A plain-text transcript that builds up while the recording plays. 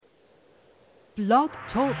Blog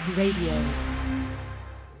Talk Radio.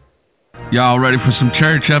 Y'all ready for some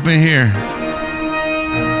church up in here?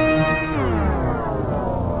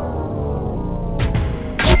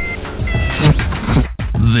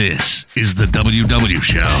 This is the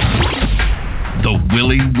TheWWShow. The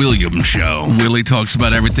Willie Williams Show. Willie talks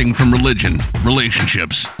about everything from religion,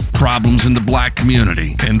 relationships, problems in the black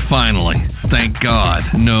community, and finally, thank God,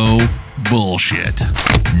 no bullshit.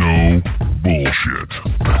 No bullshit.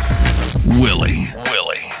 Willie.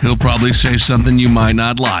 He'll probably say something you might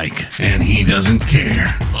not like, and he doesn't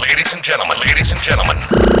care. Ladies and gentlemen,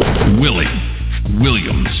 Willie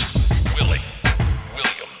Williams. Willie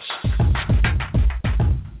Williams.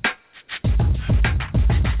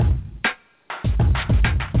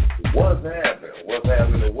 What's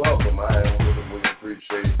happening? Welcome. I really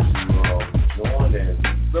appreciate you joining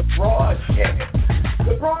the broadcast.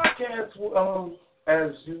 The broadcast,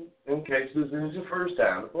 in case this is your first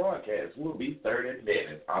time, the broadcast will be 30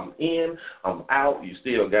 minutes. I'm in, I'm out. You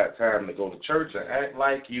still got time to go to church and act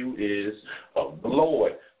like you is the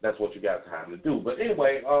Lord. That's what you got time to do. But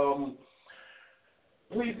anyway,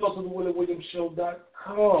 please go to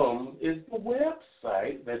TheWWShow.com is the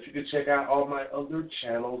website that you can check out all my other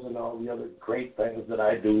channels and all the other great things that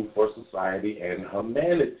I do for society and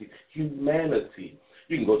humanity.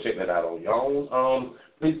 You can go check that out on your own.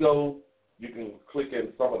 Please go. You can click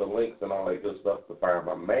in some of the links and all that good stuff to find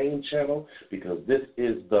my main channel, because this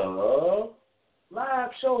is the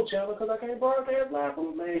live show channel, because I can't broadcast live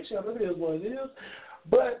from the main channel. It is what it is.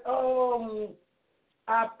 But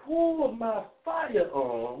I pulled my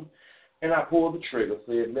firearm and I pulled the trigger,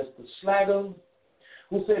 said Mr. Slager,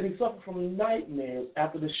 who said he suffered from nightmares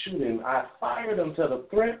after the shooting. I fired until the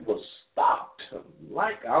threat was stopped,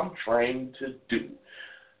 like I'm trained to do.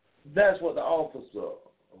 That's what the officer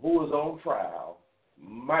who was on trial,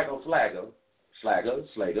 Michael Slager,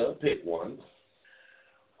 pick one,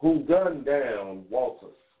 who gunned down Walter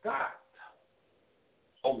Scott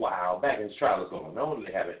a while back. His trial is going on.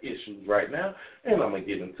 They're having issues right now, and I'm going to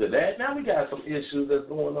get into that. Now we got some issues that's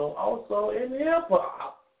going on also in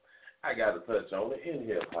hip-hop. I got to touch on it in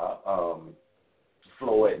hip-hop.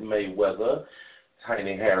 Floyd Mayweather,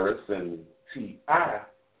 Tiny Harris, and T.I.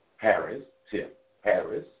 Harris, Tip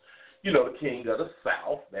Harris, you know, the king of the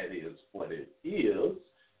South. That is what it is, in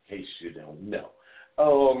case you don't know.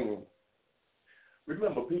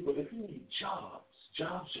 Remember, people, if you need jobs,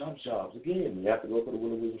 again, you have to go to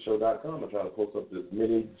TheWWShow.com and try to post up as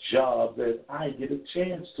many jobs as I get a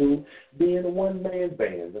chance to, being a one-man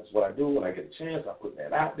band. That's what I do when I get a chance. I put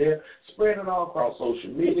that out there, spread it all across social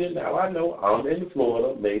media. Now, I know I'm in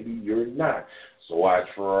Florida. Maybe you're not. So I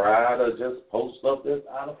try to just post stuff that's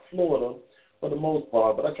out of Florida for the most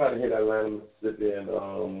part, but I try to hit Atlanta, Mississippi, and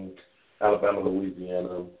Alabama,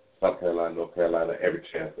 Louisiana, South Carolina, North Carolina, every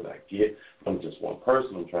chance that I get. I'm just one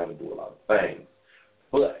person. I'm trying to do a lot of things.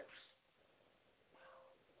 But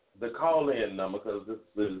the call-in number, because this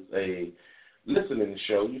is a listening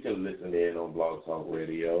show, you can listen in on Blog Talk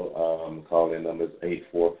Radio. Call-in number is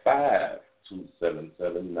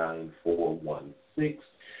 845-277-9416.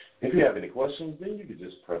 If you have any questions, then you can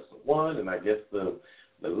just press the 1, and I guess the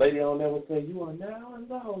lady on there will say, "You are now in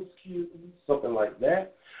the host queue," something like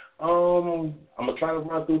that. I'm going to try to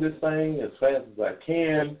run through this thing as fast as I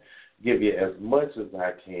can, give you as much as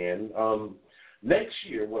I can. Next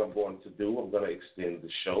year, what I'm going to do, I'm going to extend the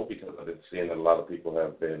show, because I've been seeing that a lot of people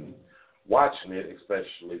have been watching it,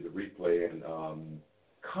 especially the replay, and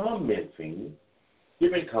commenting,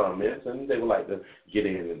 giving comments, and they would like to get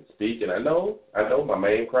in and speak. And I know my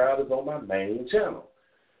main crowd is on my main channel.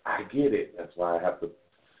 I get it. That's why I have to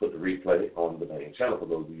put the replay on the main channel. For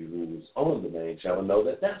those of you who's on the main channel know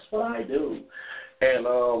that that's what I do. And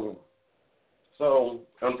so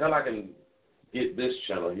until I can get this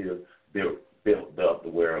channel here built up to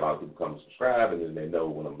where a lot of people come and subscribe, and then they know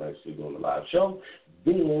when I'm actually doing the live show,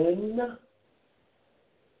 then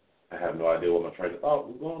I have no idea where my train of thought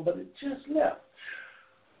was going, but it just left.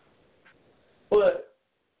 But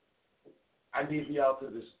I need y'all to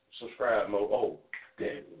just subscribe mode. Oh,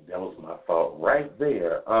 that was my fault right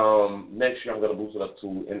there. Next year I'm going to boost it up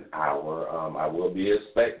to an hour. I will be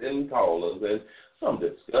expecting callers and some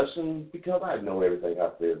discussion, because I know everything I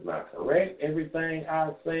say is not correct. Everything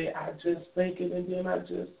I say, I just think it, and then I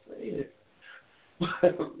just say it.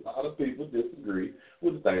 But a lot of people disagree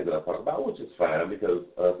with the things that I talk about, which is fine, because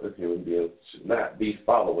us as human beings should not be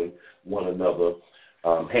following one another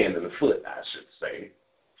hand in the foot, I should say.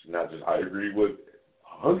 Not just I agree with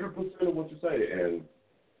 100% of what you say. And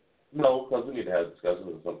no, because we need to have discussions,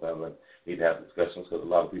 and sometimes I need to have discussions, because a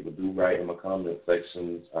lot of people do write in my comment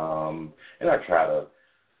sections, and I try to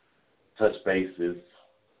touch bases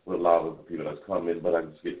with a lot of the people that's coming, but I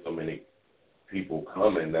just get so many people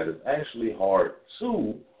coming that it's actually hard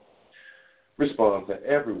to respond to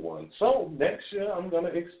everyone. So next year I'm going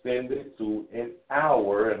to extend it to an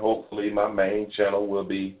hour, and hopefully my main channel will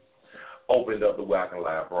be opened up to where I can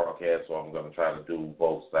live broadcast. So I'm going to try to do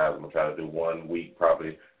both sides. I'm going to try to do 1 week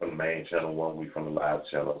probably from the main channel, 1 week from the live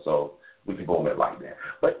channel. So we can go on it like that.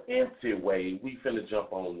 But anyway, we finna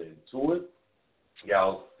jump on into it.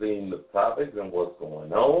 Y'all seen the topics and what's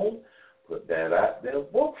going on. Put that out there.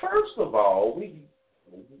 Well, first of all,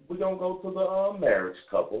 we're going to go to the marriage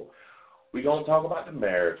couple. We're going to talk about the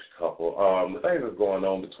marriage couple. The thing that's going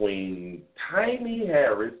on between Tiny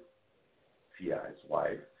Harris, T.I.'s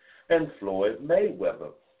wife, and Floyd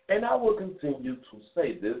Mayweather. And I will continue to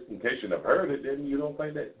say this, in case you never heard it, then you don't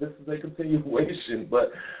think that this is a continuation,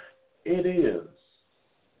 but it is.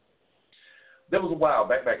 There was a while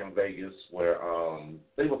back in Vegas where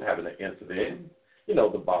they was having an incident, you know,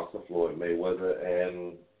 the boxer Floyd Mayweather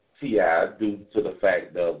and T.I., due to the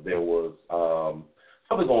fact that there was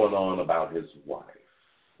something going on about his wife.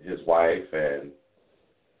 His wife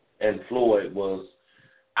and Floyd was,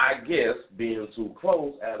 I guess, being too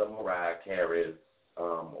close at a Mariah Carey's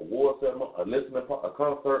award ceremony, a listening party, a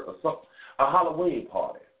concert, or something, a Halloween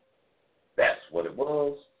party. That's what it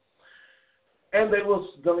was. And they was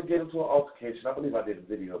going to get into an altercation. I believe I did a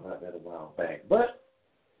video about that a while back. But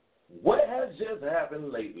what has just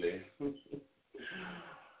happened lately,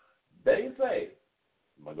 they say,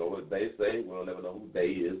 I'm going to go with they say, we'll never know who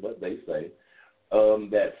they is, but they say,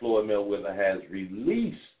 that Floyd Mayweather has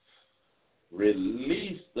released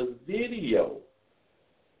the video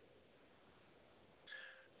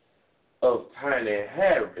of Tiny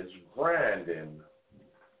Harris grinding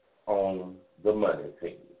on the money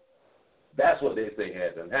team. That's what they say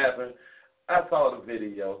hasn't happened. I saw the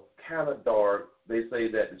video, kind of dark. They say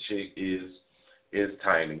that the chick is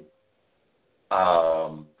Tiny.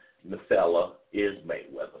 The fella is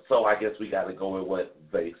Mayweather. So I guess we got to go with what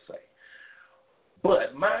they say.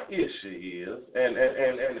 But my issue is,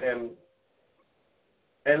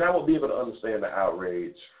 and I will be able to understand the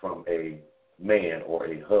outrage from a man or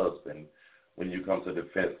a husband when you come to the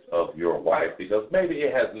defense of your wife, because maybe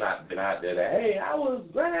it has not been out there that, hey, I was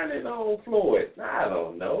grinding on Floyd. I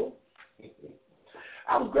don't know.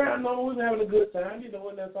 I was grinding on him. We were having a good time, you know,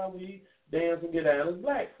 and that's how we dance and get down as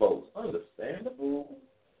black folks. Understandable.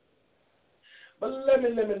 But let me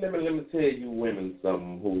tell you women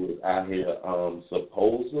something who is out here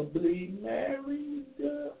supposedly married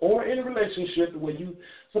or in a relationship where you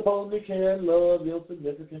supposedly can love your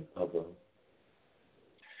significant other.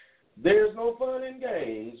 There's no fun in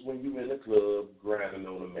games when you're in the club grinding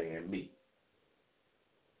on a man meat.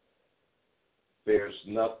 There's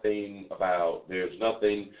nothing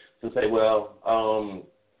to say, well,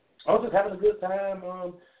 I was just having a good time.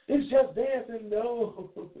 It's just dancing. No,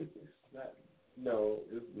 it's not. No,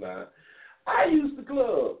 it's not. I used to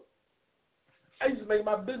club. I used to make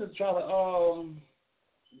my business trying to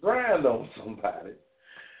grind on somebody.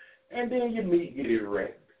 And then your meat get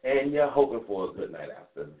erect. And you're hoping for a good night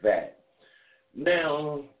after that.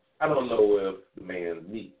 Now, I don't know if the man's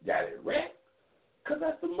meat got it wrecked, because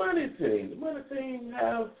that's the money team. The money team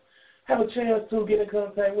have a chance to get in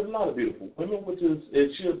contact with a lot of beautiful women, which is,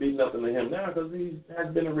 it should be nothing to him now, because he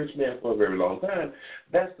has been a rich man for a very long time.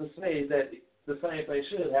 That's to say that the same thing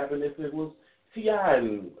should happen if it was T.I.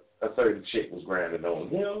 and a certain chick was grinding on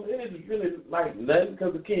him. It's really like nothing,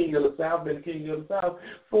 because the king of the South been the king of the South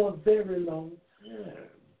for a very long time.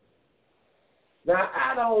 Now,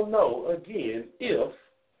 I don't know, again, if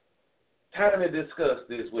Tiny discussed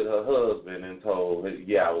this with her husband and told her,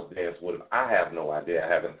 yeah, I was dancing with him. I have no idea. I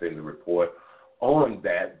haven't seen the report on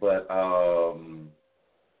that. But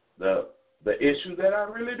the issue that I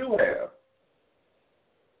really do have,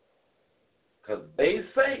 because they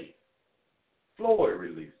say Floyd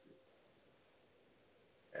released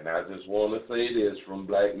it. And I just want to say this from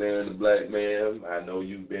black man to black man. I know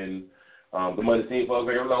you've been the money team for a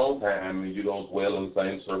very long time, and you don't dwell in the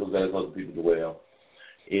same circles as other people dwell.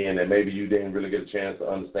 And maybe you didn't really get a chance to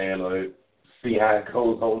understand or see how it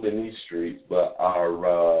goes on in these streets. But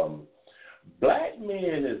our black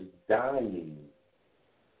men is dying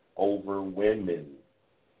over women.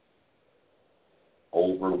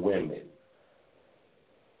 Over women.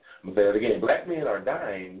 I'm going to say that again. Black men are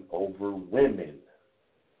dying over women.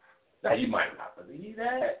 Now, you might not believe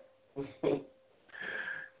that.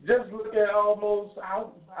 Just look at almost,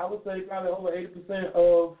 I would say probably over 80%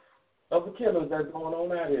 of the killings that's going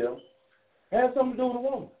on out here has something to do with a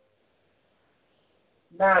woman.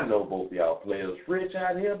 Now, I know both of y'all players rich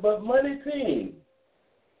out here, but money team,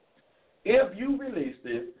 if you release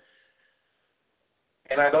this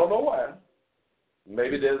And I don't know why.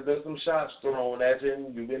 Maybe there's been some shots thrown at you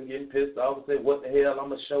and you've been getting pissed off and say, what the hell, I'm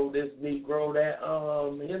going to show this Negro that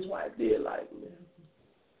his wife did like me.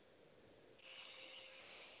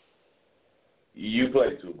 You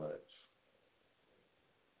play too much.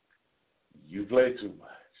 You play too much.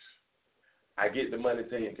 I get the money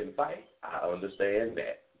so you can fight. I understand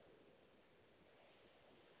that.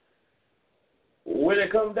 When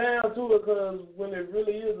it comes down to it, because when it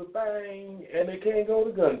really is a thing and it can't go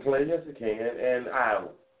to gunplay, yes it can. And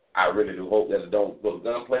I really do hope that it don't go to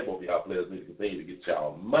gunplay. Both of y'all players need to continue to get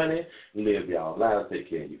y'all money, live y'all lives, take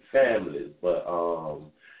care of your families. But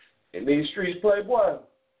in these streets, playboy,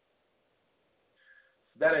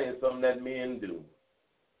 that ain't something that men do.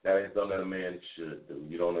 That ain't something that a man should do.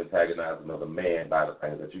 You don't antagonize another man by the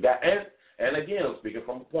things that you got. And again, I'm speaking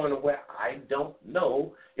from a point of where I don't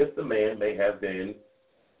know if the man may have been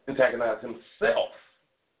antagonized himself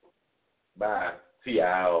by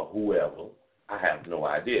T.I. or whoever. I have no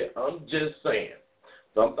idea. I'm just saying.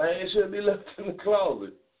 Some things should be left in the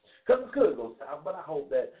closet. Because it could go south, but I hope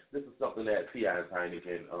that this is something that T.I. and Tiny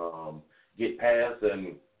can get past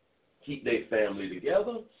and keep their family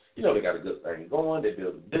together. You know, they got a good thing going. They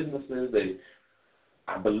build businesses.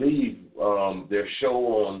 I believe their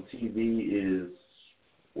show on TV is,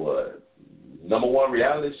 what, #1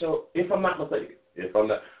 reality show, if I'm not mistaken.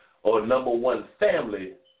 Or #1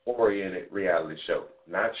 family-oriented reality show,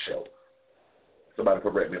 not show. Somebody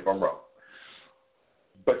correct me if I'm wrong.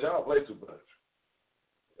 But y'all play too much.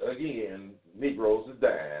 Again, Negroes is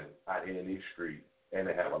dying out here in these streets, and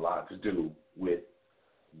they have a lot to do with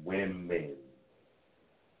women.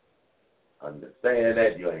 Understand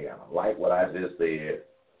that. You ain't got to like what I just said,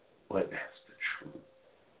 but that's the truth.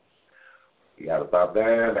 You got to stop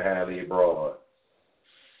dying behind these broad.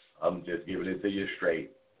 I'm just giving it to you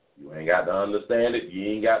straight. You ain't got to understand it. You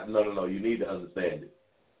ain't got to, no. You need to understand it.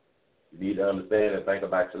 You need to understand and think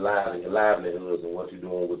about your lives and your livelihoods and what you're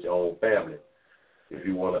doing with your own family if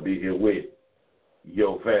you want to be here with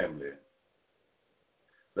your family.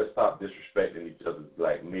 Let's stop disrespecting each other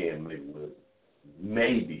like men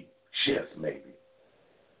maybe. Just maybe.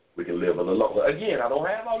 We can live a little longer. Again, I don't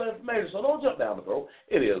have all the information, so don't jump down the throat.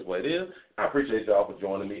 It is what it is. I appreciate y'all for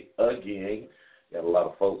joining me again. Got a lot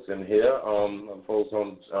of folks in here, folks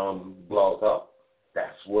on Blog Talk.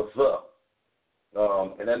 That's what's up.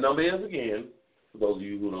 And that number is, again, for those of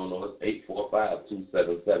you who don't know, it's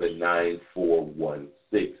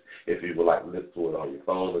 845-277-9416. If you would like to listen to it on your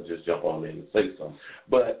phone or just jump on in and say something.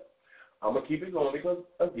 But I'm going to keep it going because,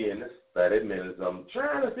 again, it's 30 minutes. I'm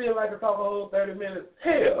trying to see if I can talk a whole 30 minutes.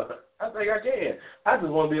 Hell, I think I can. I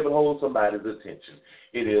just want to be able to hold somebody's attention.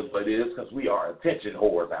 It is what it is because we are attention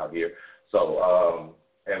whores out here. So,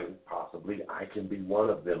 and possibly I can be one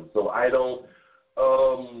of them. So I don't,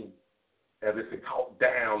 as if it talk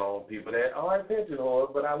down on people that are attention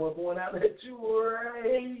whores, but I will point out that you were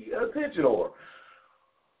a attention whore.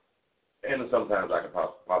 And sometimes I could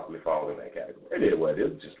possibly fall in that category. It is what it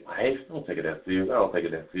is. It's just life. Don't take it that serious. I don't take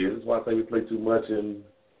it that serious. That's why I say we play too much and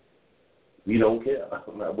we don't care.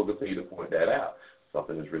 We'll continue to point that out.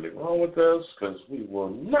 Something is really wrong with us because we will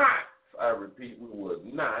not, I repeat, we will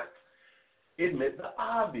not admit the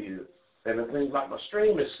obvious. And it seems like my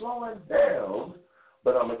stream is slowing down,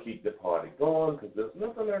 but I'm going to keep the party going because there's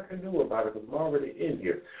nothing I can do about it because I'm already in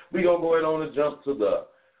here. We're going to go ahead on and jump to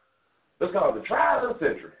let's call it the trial of the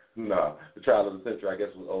century. No, the trial of the century, I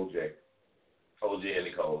guess, was OJ and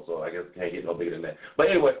Nicole, so I guess it can't get no bigger than that. But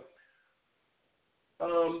anyway,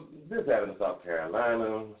 this happened in South Carolina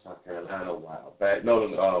a while back.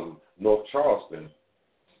 No, North Charleston.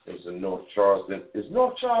 It was in North Charleston. Is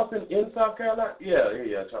North Charleston in South Carolina?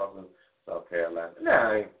 Yeah, Charleston, South Carolina.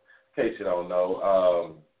 Now, in case you don't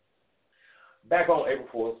know, back on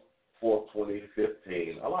April 4th,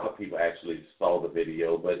 2015, a lot of people actually saw the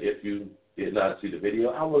video, but if you did not see the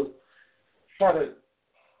video, I will try to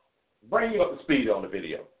bring you up to speed on the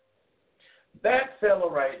video. That fella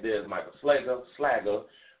right there is Michael Slager,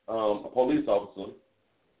 a police officer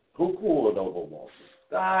who pulled over Walter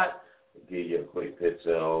Scott. I'll give you a quick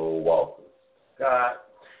picture of Walter Scott.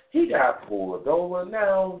 He got pulled over.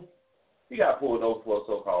 Now, he got pulled over for a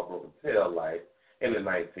so-called broken tail light in the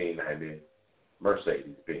 1990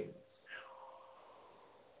 Mercedes-Benz.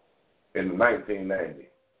 In the 1990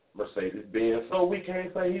 Mercedes-Benz, so we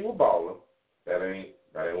can't say he was balling. That ain't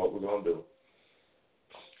what we're gonna do.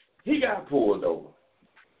 He got pulled over.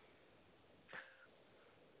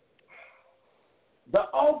 The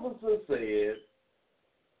officer said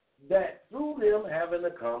that through them having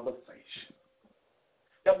a conversation,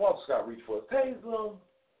 that Walter Scott reached for his taser,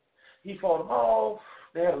 he fought him off,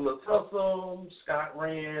 They had a little tussle. Scott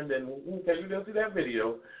ran, and in case you didn't see that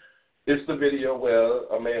video, it's the video where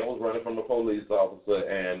a man was running from a police officer,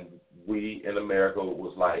 and we in America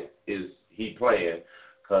was like, is he playing?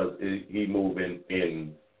 Because he moving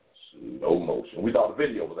in slow motion. We thought the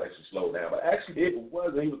video was actually slowed down, but actually it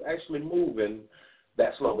wasn't. He was actually moving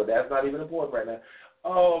that slow, but that's not even important right now.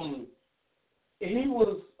 He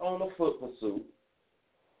was on a foot pursuit,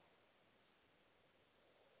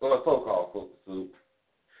 or a so-called foot pursuit.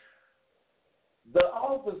 The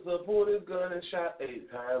officer pulled his gun and shot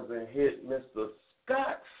 8 times and hit Mr.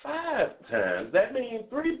 Scott 5 times. That means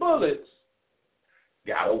 3 bullets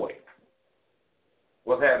got away.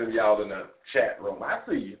 What's happening, y'all, in the chat room? I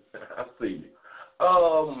see you. I see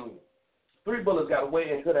you. 3 bullets got away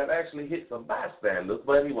and could have actually hit some bystanders,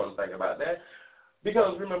 but he wasn't thinking about that.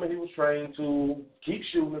 Because, remember, he was trained to keep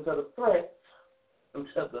shooting until the threat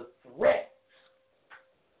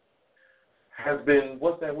has been,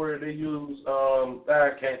 what's that word they use?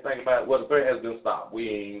 I can't think about it. Well, the threat has been stopped. We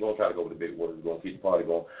ain't going to try to go with the big words. We're going to keep the party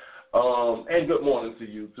going. And good morning to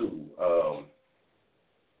you, too.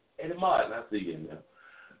 Eddie Martin, I see you in there.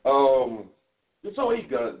 So he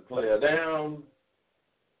gunned the player down.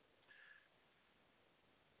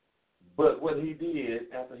 But what he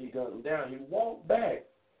did after he gunned him down, he walked back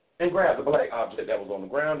and grabbed the black object that was on the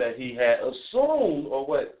ground that he had assumed, or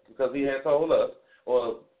what, because he had told us,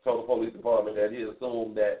 or told the police department that he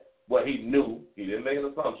assumed that what he knew, he didn't make an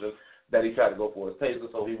assumption, that he tried to go for his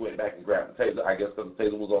taser, so he went back and grabbed the taser, I guess because the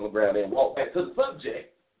taser was on the ground, and walked back to the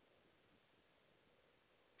subject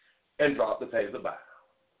and dropped the taser by.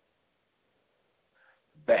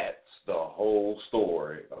 That's the whole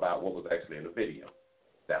story about what was actually in the video.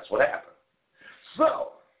 That's what happened.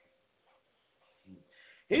 So,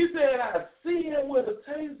 he said, I see him with a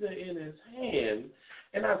taser in his hand,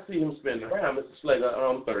 and I see him spinning around. Mr.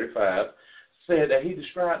 Slager, 35, said that he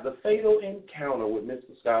described the fatal encounter with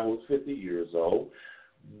Mr. Scott, who was 50 years old.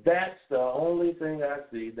 That's the only thing I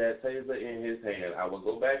see, that taser in his hand. I will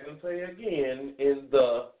go back and say again, in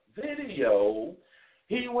the video,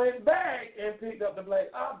 he went back and picked up the black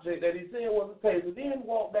object that he said was a taser, then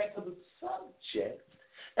walked back to the subject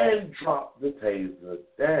and dropped the taser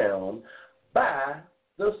down by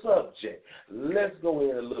the subject. Let's go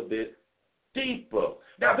in a little bit deeper.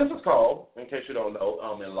 Now, this is called, in case you don't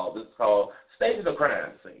know, in law, this is called staging a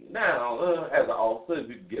crime scene. Now, as an officer, if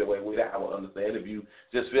you can get away with it, I will understand. If you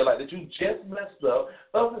just feel like that you just messed up,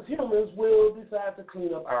 us as humans will decide to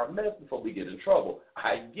clean up our mess before we get in trouble.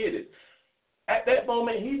 I get it. At that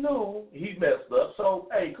moment, he knew he messed up. So,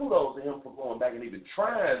 hey, kudos to him for going back and even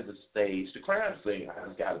trying to stage the crime scene. I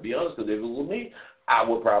just got to be honest, because if it was me, I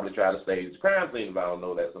would probably try to stage the crime scene if I don't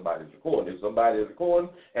know that somebody's recording. If somebody is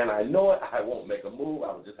recording and I know it, I won't make a move.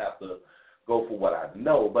 I would just have to go for what I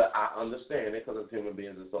know. But I understand it, because as human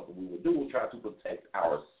beings, it's something we would do. We try to protect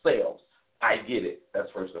ourselves. I get it.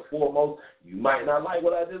 That's first and foremost. You might not like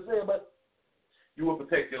what I just said, but you will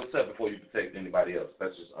protect yourself before you protect anybody else.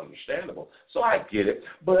 That's just understandable. So I get it.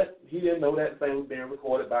 But he didn't know that thing was being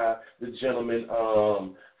recorded by the gentleman,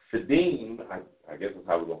 Fadim, I guess that's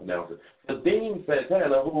how we're going to pronounce it, Fadim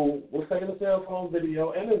Santana, who was taking a cell phone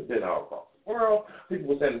video, and it's been all across the world. People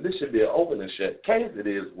were saying this should be an open and shut case. It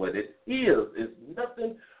is what it is. It's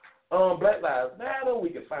nothing. Black Lives Matter. We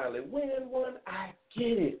can finally win one. I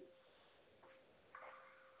get it.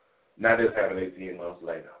 Now this happened 18 months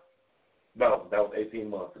later. No, that was 18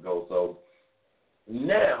 months ago. So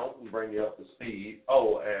now, bring you up to speed.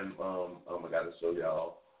 Oh, and I got to show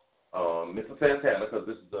y'all Mr. Santana, because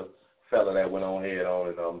this is the fella that went on head on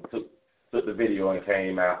and took the video and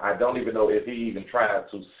came out. I don't even know if he even tried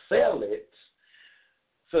to sell it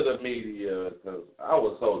to the media, because I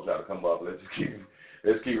was told try to come up. Let's keep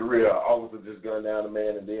it real. Officer just gunned down the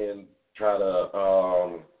man and then try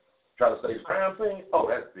to stage crime scene. Oh,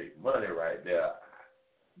 that's big money right there.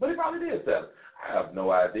 But he probably did sell it. I have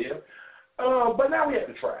no idea. But now we're at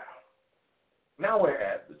the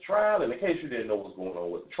trial. And in case you didn't know what's going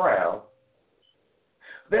on with the trial,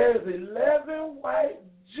 there's 11 white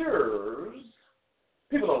jurors,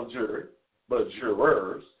 people on the jury, but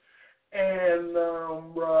jurors, and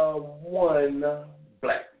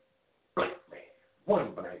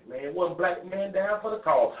one black man down for the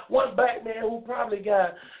cause. One black man who probably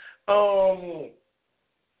got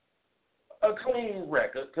a clean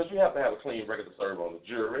record, because you have to have a clean record to serve on the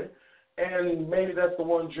jury, and maybe that's the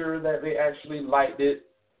one juror that they actually liked it.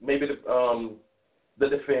 Maybe the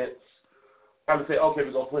defense probably say, okay,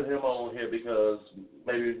 we're going to put him on here because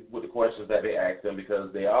maybe with the questions that they ask him,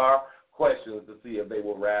 because they are questions to see if they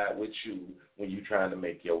will ride with you when you're trying to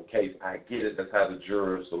make your case. I get it. That's how the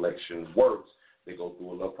juror selection works. They go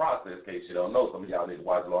through a little process. In case you don't know, some of y'all need to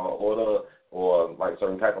watch Law and Order or like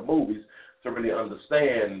certain type of movies to really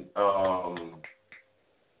understand how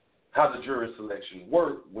the jury selection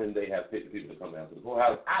works when they have 50 people to come down to the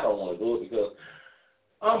courthouse. I don't want to do it because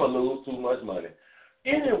I'm going to lose too much money.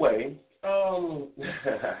 Anyway,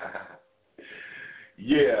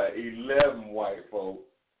 yeah, 11 white folk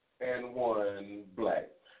and 1 black.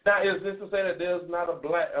 Now, is this to say that there's not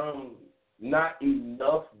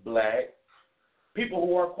enough black people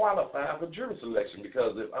who are qualified for jury selection?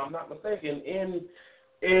 Because if I'm not mistaken,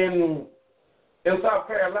 in South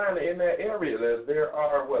Carolina, in that area, there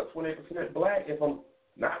are, 20% black, if I'm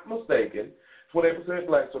not mistaken, 20%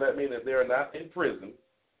 black, so that means that they're not in prison.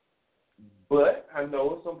 But I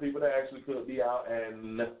know some people that actually could be out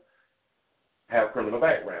and have criminal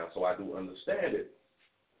background, so I do understand it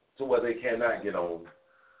to where they cannot get on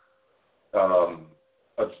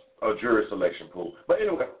a jury selection pool. But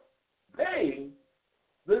anyway,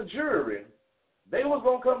 the jury, they was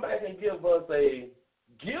going to come back and give us a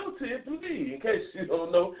guilty plea, in case you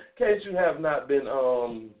don't know, in case you have not been,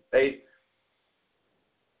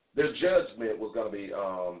 their judgment was going to be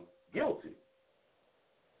guilty.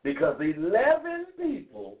 Because 11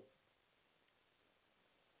 people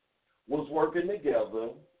was working together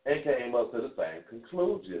and came up to the same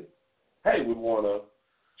conclusion. Hey, we want to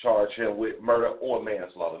charge him with murder or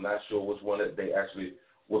manslaughter. Not sure which one that they actually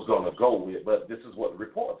was going to go with, but this is what the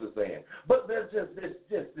reports are saying. But there's just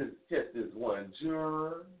this one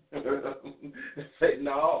juror say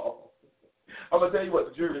no. I'm going to tell you what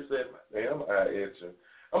the jury said. Damn,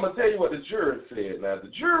 I'm going to tell you what the jury said. Now, the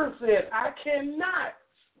jury said, I cannot,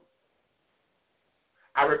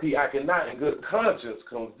 I repeat, I cannot in good conscience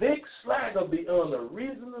convict Slager beyond a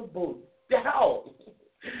reasonable doubt.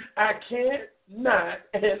 I can't not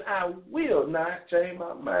and I will not change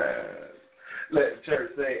my mind. Let the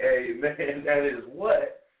church say amen. That is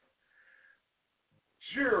what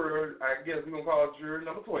juror, I guess we're going to call it juror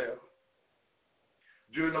number 12.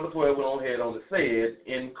 Juror number 12 went on ahead on the said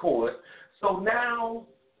in court. So now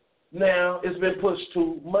it's been pushed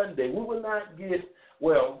to Monday. We will not get,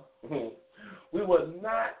 we will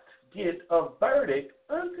not get a verdict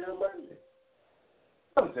until Monday.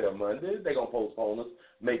 Until Monday. They're going to postpone us,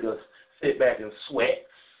 make us sit back and sweat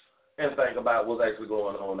and think about what's actually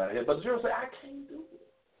going on out here. But the jury said, I can't do it.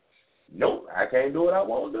 Nope, I can't do it. I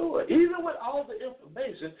won't do it. Even with all the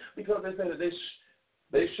information, because they said that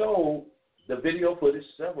they showed the video footage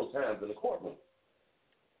several times in the courtroom.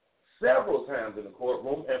 Several times in the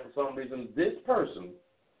courtroom, and for some reason, this person,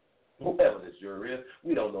 whoever this juror is,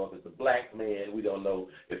 we don't know if it's a black man, we don't know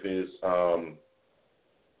if it's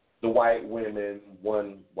the white women,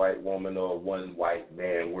 one white woman or one white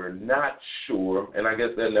man. We're not sure, and I guess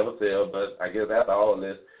they'll never tell, but I guess after all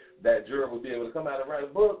this, that juror will be able to come out and write a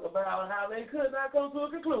book about how they could not come to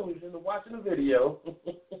a conclusion of watching the video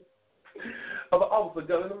of an officer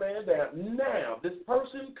gunning a man down. Now, this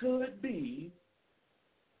person could be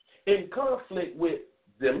in conflict with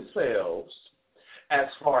themselves as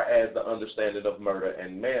far as the understanding of murder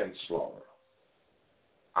and manslaughter.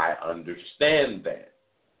 I understand that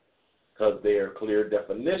because there are clear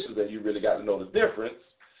definitions and you really got to know the difference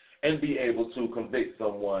and be able to convict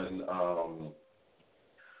someone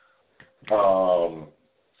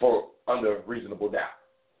for under reasonable doubt.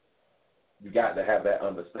 You got to have that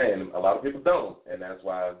understanding. A lot of people don't, and that's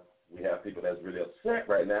why we have people that's really upset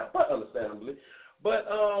right now, but understandably. But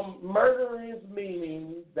murder is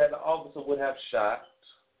meaning that the officer would have shot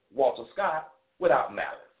Walter Scott without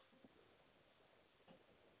malice.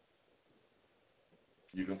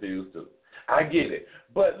 You confused too. I get it.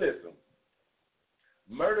 But listen,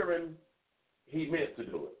 murdering, he meant to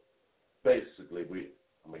do it. Basically,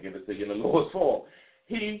 I'm going to give it to you in the lowest form.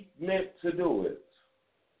 He meant to do it.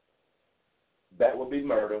 That would be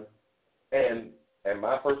murder. And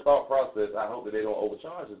my first thought process, I hope that they don't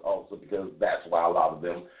overcharge this officer because that's why a lot of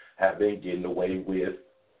them have been getting away with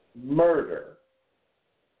murder.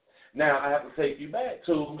 Now, I have to take you back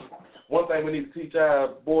to one thing we need to teach our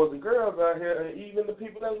boys and girls out here, and even the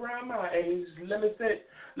people that's around my age. Let me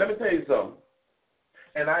tell you something.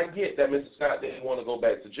 And I get that Mr. Scott didn't want to go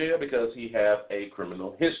back to jail because he had a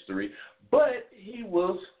criminal history, but he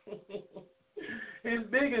was his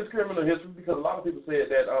biggest criminal history because a lot of people said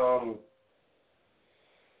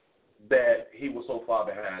that he was so far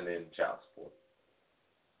behind in child support.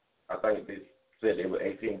 I think they said they were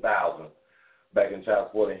 $18,000 back in child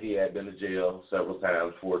support, and he had been to jail several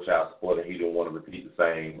times for child support, and he didn't want to repeat the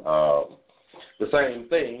same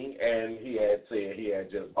thing. And he had said he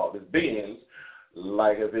had just bought his Benz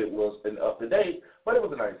like if it was an up-to-date, but it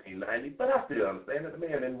was in 1990. But I still understand that the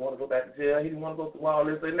man didn't want to go back to jail. He didn't want to go through all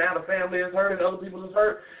this, and now the family is hurt and other people is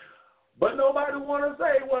hurt. But nobody want to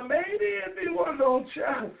say, well, maybe if he wasn't on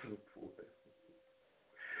child support,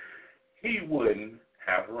 he wouldn't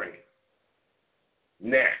have ran.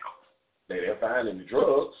 Now, they didn't find any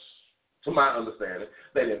drugs, to my understanding.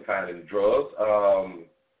 They didn't find any drugs.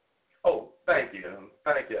 Thank you.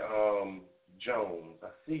 Jones, I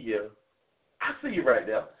see you right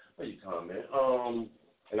there. Where you comment?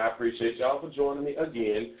 And I appreciate y'all for joining me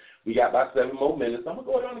again. We got about 7 more minutes. I'm going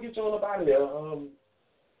to go ahead and get you on up out of here.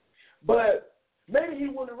 But maybe he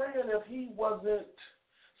wouldn't have ran if he wasn't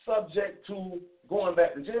subject to going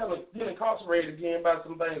back to jail and getting incarcerated again by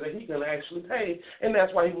some things that he can actually pay, and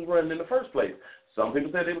that's why he was running in the first place. Some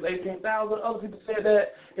people said it was $18,000. Other people said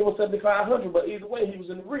that it was $7,500. But either way, he was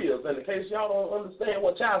in the reals. And in case y'all don't understand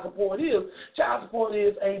what child support is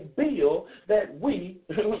a bill that we,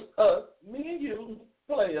 us, me and you,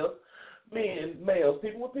 players, men, males,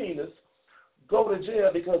 people with penis, go to jail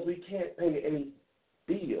because we can't pay a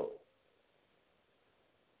bill.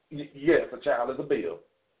 Yes, a child is a bill.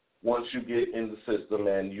 Once you get in the system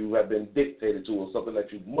and you have been dictated to or something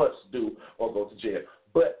that you must do or go to jail.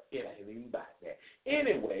 But it ain't even about that.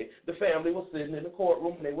 Anyway, the family was sitting in the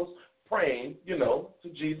courtroom and they was praying, to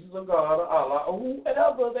Jesus or God or Allah or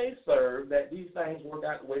whoever they serve that these things work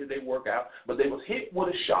out the way that they work out. But they was hit with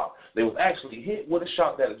a shock. They was actually hit with a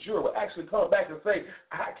shock that a juror would actually come back and say,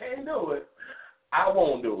 I can't do it. I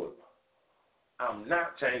won't do it. I'm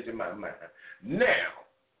not changing my mind. Now,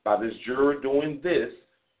 by this juror doing this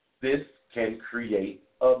can create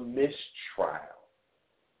a mistrial.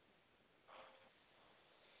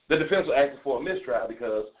 The defense was asking for a mistrial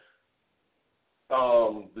because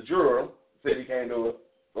the juror said he can't do it,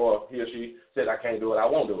 or he or she said, I can't do it, I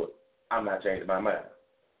won't do it. I'm not changing my mind.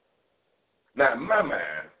 Now, in my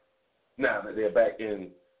mind, now that they're back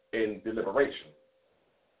in deliberation,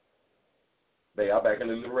 they are back in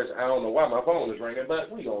deliberation. I don't know why my phone is ringing,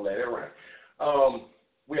 but we're going to let it ring.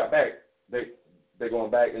 We are back. They're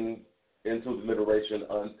going back into deliberation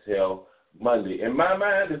until Monday. In my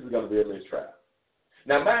mind, this is going to be a mistrial.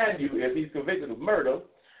 Now, mind you, if he's convicted of murder,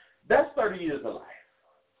 that's 30 years of life.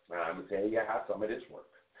 Now, I'm going to tell you how some of this works.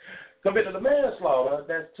 Convicted of manslaughter,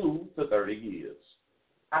 that's 2 to 30 years.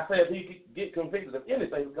 I say if he could get convicted of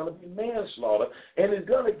anything, it's going to be manslaughter, and it's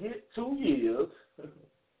going to get 2 years,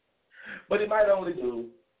 but he might only do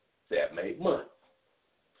 7, 8 months.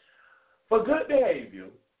 For good behavior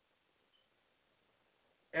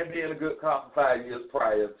and being a good cop for 5 years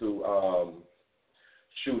prior to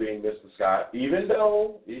shooting Mr. Scott, even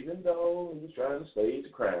though he was trying to stage a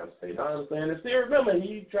crime scene. I understand. And still remember,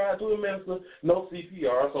 he tried to administer no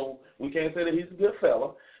CPR, so we can't say that he's a good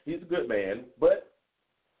fella. He's a good man. But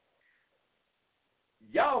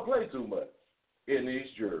y'all play too much in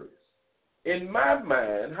these juries. In my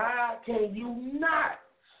mind, how can you not,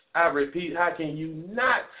 I repeat, how can you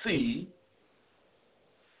not see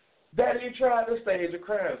that he tried to stage a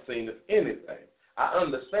crime scene of anything? I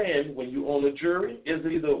understand when you on the jury is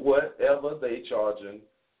either whatever they charging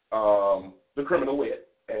the criminal with,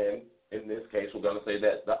 and in this case we're going to say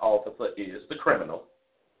that the officer is the criminal.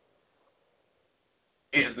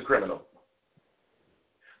 The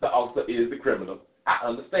officer is the criminal. I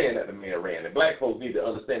understand that the man ran, and black folks need to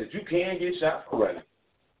understand that you can get shot for running.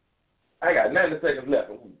 I got 90 seconds left,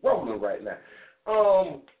 and we're rolling right now.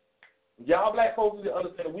 Y'all black folks need to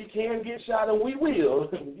understand that we can get shot, and we will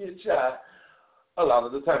get shot a lot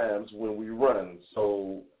of the times when we run.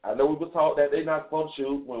 So I know we were taught that they're not supposed to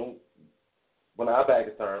shoot when our back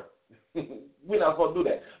is turned. We're not supposed to do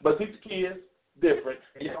that. But teach the kids different,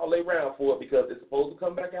 and y'all lay around for it because it's supposed to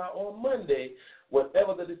come back out on Monday,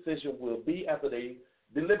 whatever the decision will be after they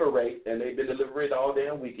deliberate, and they've been deliberating all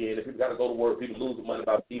damn weekend. If people got to go to work, people lose the money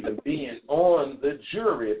about even being on the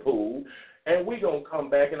jury pool. And we're going to come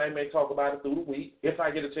back, and I may talk about it through the week if I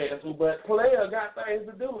get a chance to. But player got things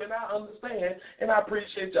to do, and I understand, and I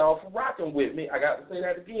appreciate y'all for rocking with me. I got to say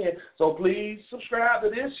that again. So please subscribe to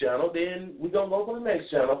this channel. Then we're going to go to the next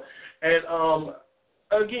channel. And,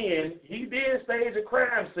 again, he did stage a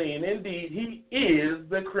crime scene. Indeed, he is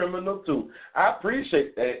the criminal, too. I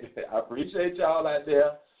appreciate that. I appreciate y'all out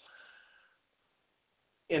there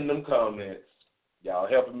in them comments. Y'all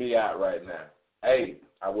helping me out right now. Hey,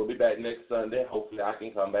 I will be back next Sunday. Hopefully I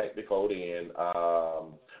can come back before then.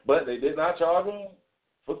 But they did not charge him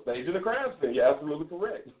for staging a crime scene. You're absolutely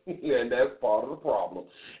correct. And that's part of the problem.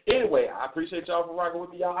 Anyway, I appreciate y'all for rocking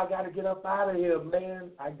with me. Y'all, I got to get up out of here,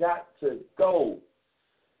 man. I got to go.